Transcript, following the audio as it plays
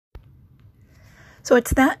So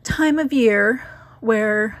it's that time of year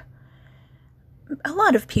where a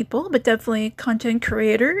lot of people, but definitely content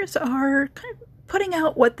creators, are kind of putting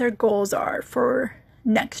out what their goals are for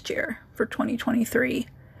next year, for 2023.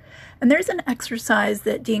 And there's an exercise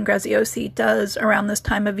that Dean Graziosi does around this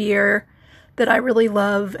time of year that I really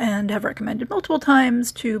love and have recommended multiple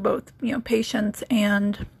times to both, patients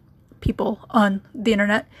and people on the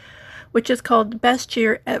internet, which is called Best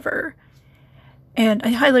Year Ever. And I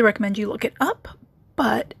highly recommend you look it up.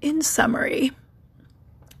 But in summary,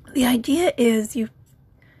 the idea is you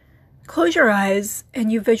close your eyes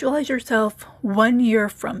and you visualize yourself 1 year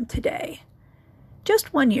from today.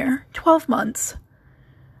 Just 1 year, 12 months.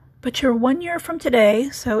 But you're 1 year from today,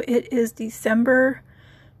 so it is December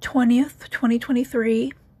 20th,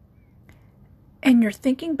 2023, and you're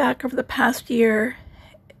thinking back over the past year,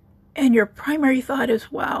 and your primary thought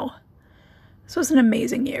is, wow, this was an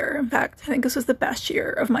amazing year. In fact, I think this was the best year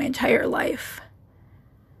of my entire life.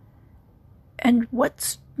 And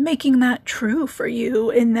what's making that true for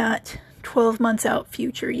you in that 12 months out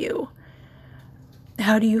future you?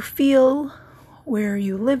 How do you feel? Where are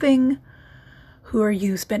you living? Who are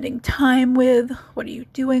you spending time with? What are you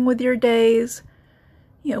doing with your days?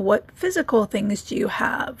 What physical things do you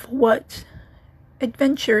have? What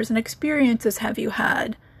adventures and experiences have you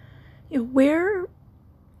had?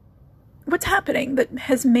 What's happening that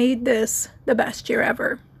has made this the best year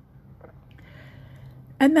ever?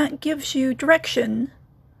 And that gives you direction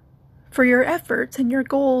for your efforts and your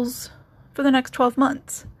goals for the next 12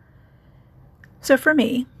 months. So for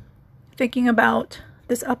me, thinking about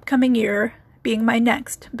this upcoming year being my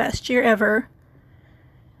next best year ever,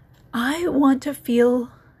 I want to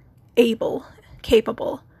feel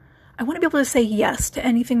capable. I want to be able to say yes to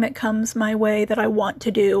anything that comes my way that I want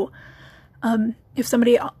to do. If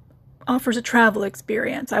somebody offers a travel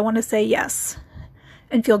experience, I want to say yes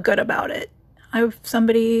and feel good about it. If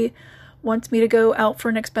somebody wants me to go out for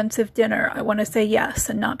an expensive dinner, I want to say yes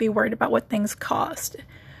and not be worried about what things cost.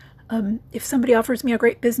 If somebody offers me a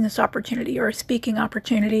great business opportunity or a speaking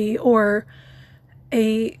opportunity or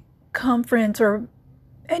a conference or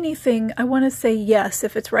anything, I want to say yes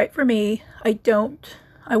if it's right for me. I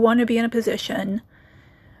want to be in a position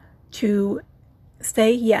to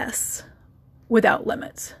say yes without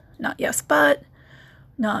limits. Not yes, but,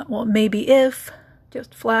 not, well, maybe if,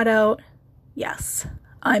 just flat out, yes,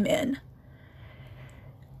 I'm in.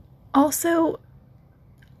 Also,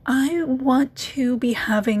 I want to be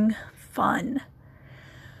having fun.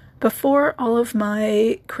 Before all of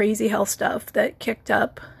my crazy health stuff that kicked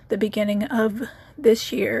up the beginning of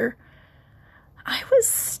this year, I was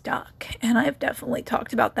stuck, and I've definitely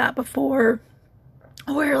talked about that before,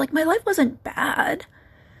 where my life wasn't bad,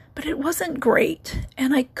 but it wasn't great,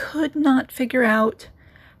 and I could not figure out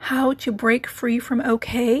how to break free from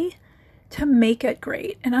okay to make it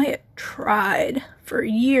great. And I had tried for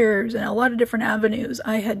years in a lot of different avenues.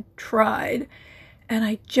 I had tried, and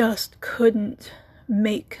I just couldn't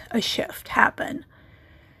make a shift happen.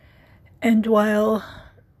 And while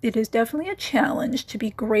it is definitely a challenge to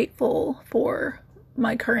be grateful for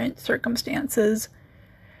my current circumstances,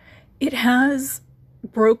 it has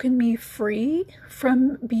broken me free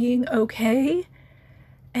from being okay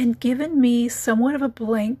and given me somewhat of a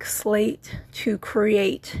blank slate to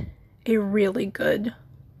create a really good,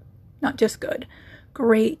 not just good,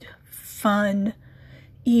 great, fun,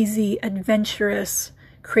 easy, adventurous,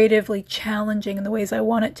 creatively challenging in the ways I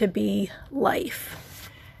want it to be life.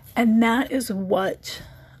 And that is what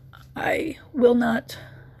I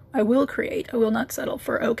will create. I will not settle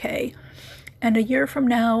for okay. And a year from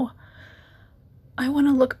now, I want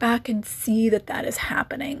to look back and see that is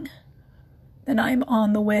happening. And I'm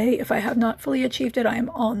on the way. If I have not fully achieved it, I am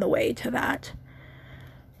on the way to that.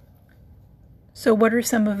 So what are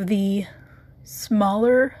some of the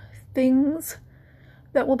smaller things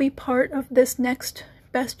that will be part of this next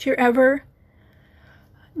best year ever?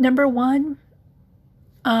 Number one,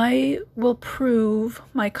 I will prove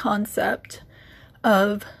my concept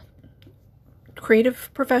of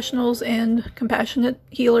creative professionals and compassionate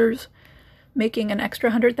healers making an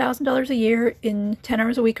extra $100,000 a year in 10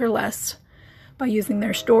 hours a week or less by using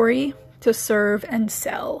their story to serve and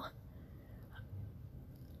sell.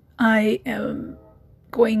 I am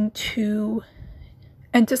going to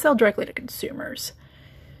sell directly to consumers.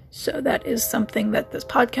 So that is something that this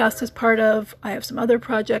podcast is part of. I have some other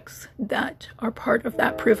projects that are part of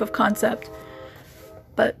that proof of concept.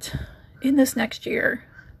 But in this next year,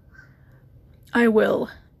 I will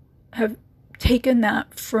have taken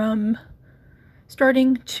that from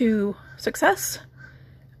starting to success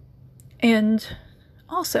and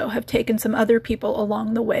also have taken some other people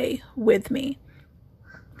along the way with me.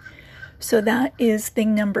 So that is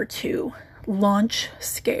thing number 2, launch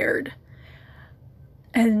scared.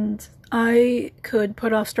 And I could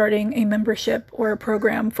put off starting a membership or a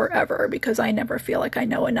program forever because I never feel like I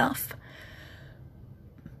know enough.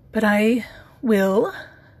 But I will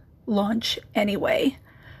launch anyway.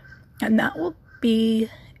 And that will be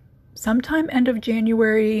sometime end of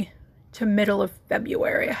January to middle of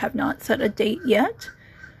February. I have not set a date yet,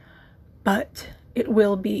 but it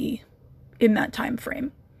will be in that time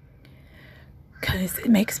frame. Because it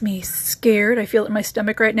makes me scared. I feel it in my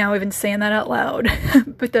stomach right now even saying that out loud.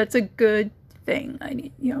 But that's a good thing. I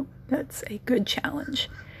need, that's a good challenge.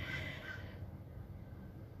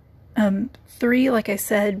 3, like I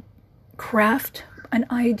said, craft an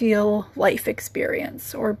ideal life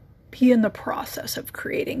experience or be in the process of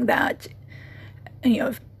creating that.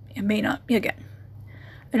 And, it may not, again,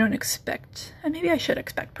 I don't expect, and maybe I should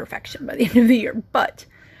expect perfection by the end of the year, but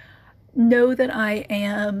know that I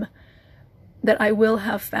will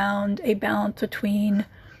have found a balance between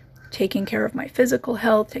taking care of my physical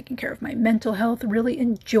health, taking care of my mental health, really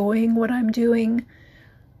enjoying what I'm doing.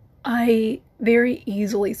 I very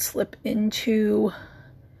easily slip into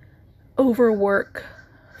overwork,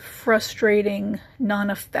 frustrating,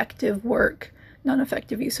 non-effective work,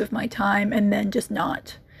 non-effective use of my time, and then just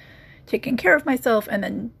not taking care of myself, and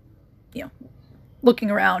then,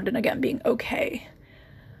 looking around and again being okay.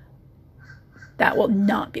 That will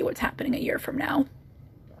not be what's happening a year from now.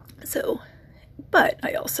 So, but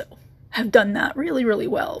I also have done that really, really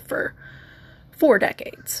well for 4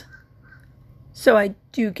 decades. So I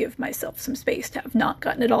do give myself some space to have not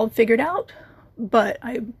gotten it all figured out, but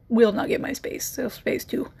I will not give my space to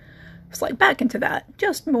slide back into that.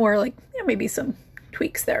 Just more like, maybe some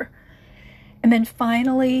tweaks there. And then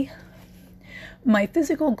finally, my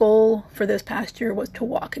physical goal for this past year was to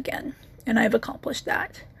walk again, and I've accomplished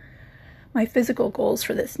that. My physical goals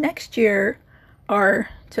for this next year are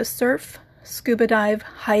to surf, scuba dive,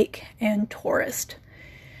 hike, and tourist.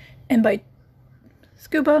 And by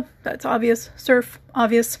scuba, that's obvious. Surf,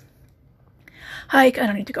 obvious. Hike, I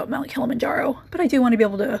don't need to go up Mount Kilimanjaro, but I do want to be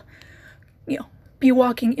able to, be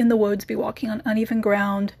walking in the woods, be walking on uneven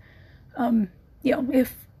ground.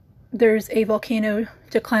 If there's a volcano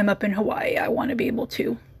to climb up in Hawaii, I want to be able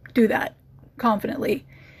to do that confidently.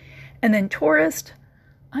 And then tourist,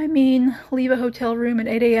 leave a hotel room at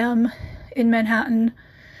 8 a.m. in Manhattan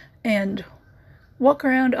and walk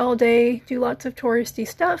around all day, do lots of touristy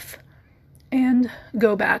stuff, and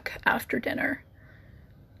go back after dinner.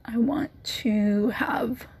 I want to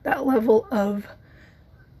have that level of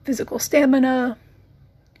physical stamina,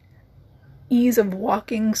 ease of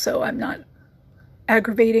walking so I'm not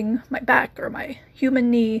aggravating my back or my human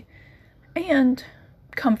knee, and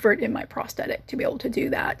comfort in my prosthetic to be able to do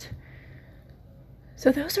that.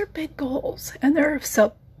 So those are big goals, and there are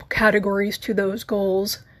subcategories to those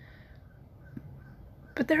goals,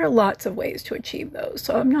 but there are lots of ways to achieve those.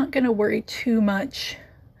 So I'm not going to worry too much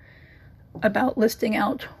about listing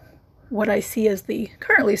out what I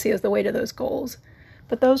currently see as the way to those goals.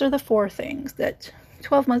 But those are the 4 things that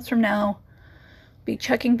 12 months from now, be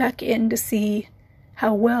checking back in to see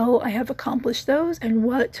how well I have accomplished those and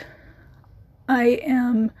what I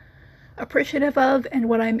am appreciative of and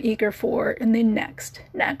what I'm eager for in the next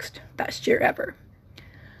best year ever.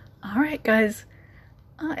 All right, guys,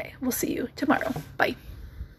 I will see you tomorrow. Bye.